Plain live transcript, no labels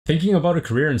Thinking about a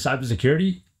career in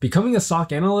cybersecurity, becoming a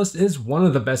SOC analyst is one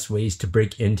of the best ways to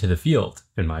break into the field,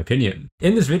 in my opinion.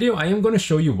 In this video, I am going to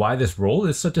show you why this role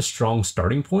is such a strong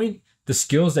starting point, the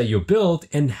skills that you'll build,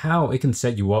 and how it can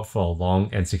set you up for a long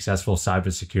and successful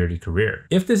cybersecurity career.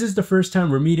 If this is the first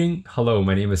time we're meeting, hello,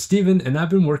 my name is Steven, and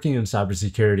I've been working in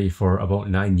cybersecurity for about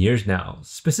 9 years now,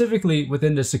 specifically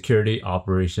within the security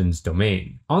operations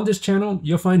domain. On this channel,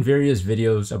 you'll find various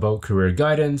videos about career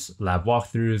guidance, lab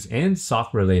walkthroughs, and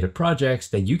SOC-related projects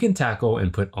that you can tackle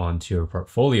and put onto your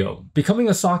portfolio. Becoming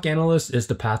a SOC analyst is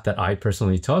the path that I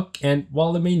personally took, and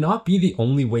while it may not be the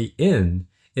only way in,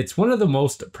 it's one of the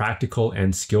most practical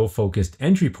and skill-focused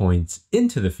entry points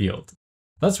into the field.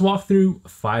 Let's walk through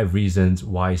 5 reasons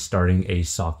why starting a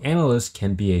SOC analyst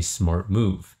can be a smart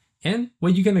move, and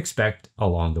what you can expect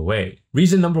along the way.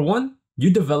 Reason number 1, you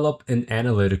develop an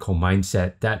analytical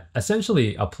mindset that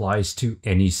essentially applies to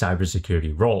any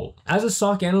cybersecurity role. As a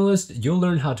SOC analyst, you'll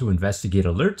learn how to investigate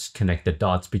alerts, connect the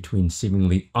dots between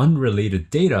seemingly unrelated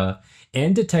data,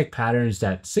 and detect patterns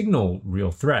that signal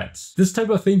real threats. This type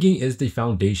of thinking is the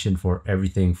foundation for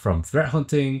everything from threat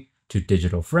hunting to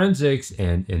digital forensics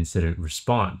and incident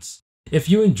response. If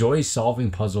you enjoy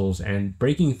solving puzzles and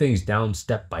breaking things down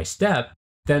step by step,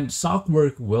 then SOC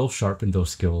work will sharpen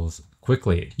those skills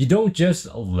quickly. You don't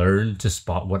just learn to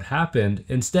spot what happened,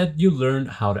 instead you learn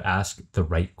how to ask the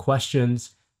right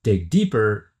questions, dig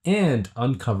deeper, and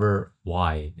uncover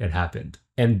why it happened.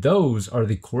 And those are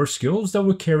the core skills that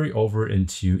will carry over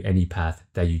into any path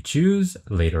that you choose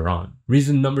later on.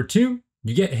 Reason number 2,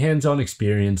 you get hands-on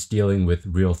experience dealing with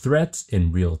real threats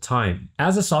in real time.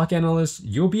 As a SOC analyst,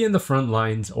 you'll be in the front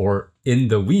lines, or in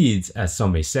the weeds, as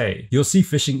some may say. You'll see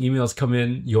phishing emails come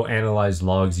in, you'll analyze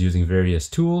logs using various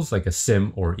tools like a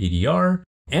SIM or EDR,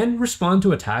 and respond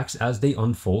to attacks as they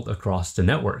unfold across the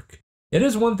network. It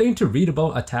is one thing to read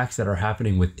about attacks that are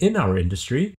happening within our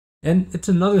industry, and it's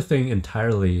another thing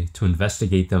entirely to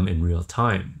investigate them in real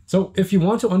time. So if you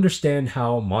want to understand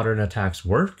how modern attacks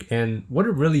work and what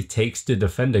it really takes to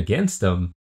defend against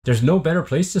them, there's no better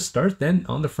place to start than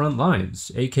on the front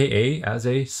lines, aka as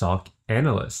a SOC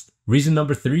analyst. Reason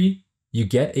number 3, you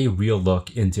get a real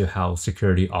look into how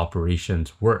security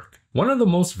operations work. One of the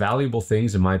most valuable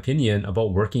things, in my opinion,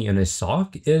 about working in a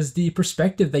SOC is the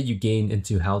perspective that you gain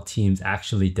into how teams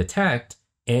actually detect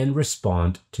and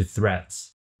respond to threats.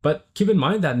 But keep in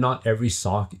mind that not every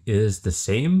SOC is the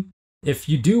same. If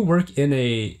you do work in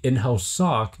an in-house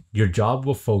SOC, your job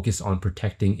will focus on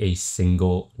protecting a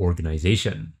single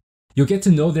organization. You'll get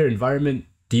to know their environment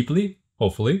deeply,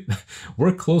 hopefully,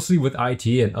 work closely with IT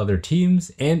and other teams,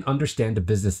 and understand the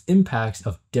business impacts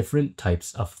of different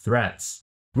types of threats.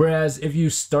 Whereas if you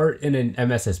start in an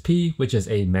MSSP, which is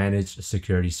a managed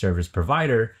security service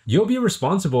provider, you'll be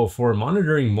responsible for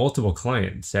monitoring multiple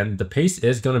clients, and the pace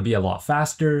is going to be a lot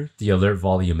faster, the alert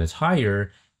volume is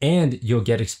higher, and you'll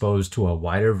get exposed to a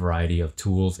wider variety of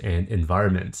tools and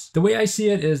environments. The way I see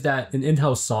it is that an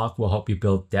in-house SOC will help you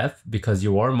build depth because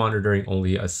you are monitoring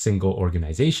only a single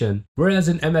organization, whereas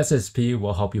an MSSP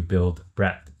will help you build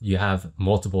breadth. You have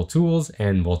multiple tools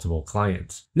and multiple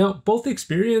clients. Now, both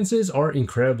experiences are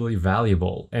incredibly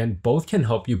valuable, and both can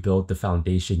help you build the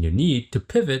foundation you need to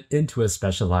pivot into a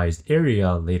specialized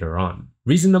area later on.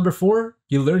 Reason number 4,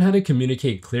 you learn how to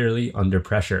communicate clearly under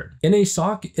pressure. In a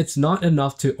SOC, it's not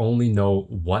enough to only know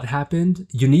what happened.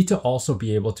 You need to also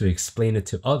be able to explain it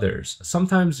to others,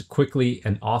 sometimes quickly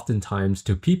and oftentimes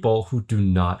to people who do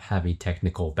not have a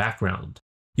technical background.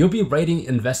 You'll be writing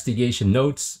investigation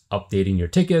notes, updating your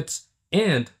tickets,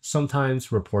 and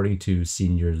sometimes reporting to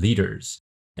senior leaders.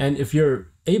 And if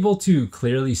you're able to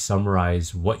clearly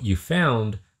summarize what you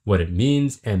found, what it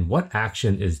means, and what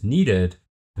action is needed,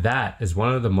 that is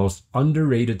one of the most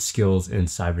underrated skills in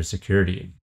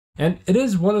cybersecurity. And it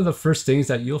is one of the first things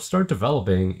that you'll start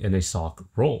developing in a SOC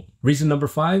role. Reason number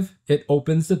 5, it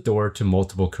opens the door to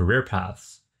multiple career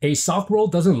paths. A SOC role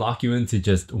doesn't lock you into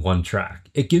just one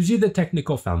track. It gives you the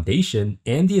technical foundation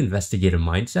and the investigative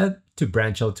mindset to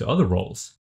branch out to other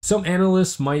roles. Some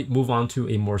analysts might move on to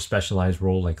a more specialized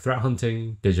role like threat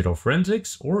hunting, digital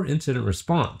forensics, or incident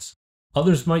response.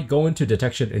 Others might go into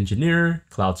detection engineer,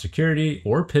 cloud security,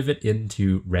 or pivot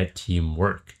into red team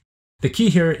work. The key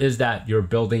here is that you're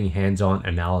building hands-on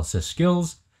analysis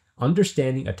skills,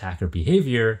 understanding attacker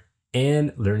behavior,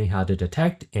 and learning how to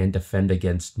detect and defend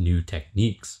against new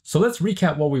techniques. So let's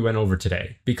recap what we went over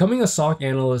today. Becoming a SOC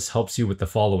analyst helps you with the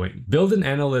following: build an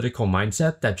analytical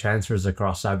mindset that transfers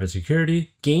across cybersecurity,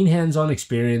 gain hands-on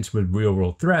experience with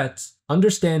real-world threats,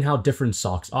 understand how different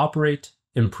SOCs operate,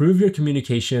 improve your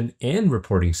communication and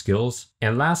reporting skills,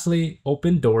 and lastly,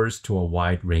 open doors to a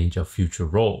wide range of future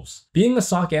roles. Being a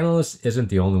SOC analyst isn't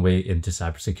the only way into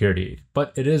cybersecurity,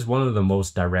 but it is one of the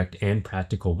most direct and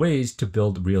practical ways to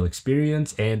build real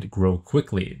experience and grow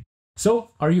quickly.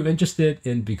 So, are you interested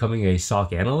in becoming a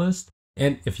SOC analyst?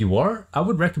 And if you are, I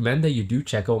would recommend that you do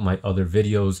check out my other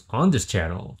videos on this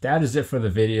channel. That is it for the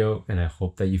video, and I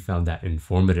hope that you found that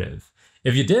informative.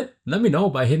 If you did, let me know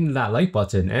by hitting that like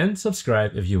button and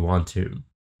subscribe if you want to.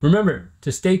 Remember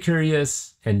to stay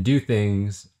curious and do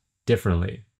things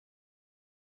differently.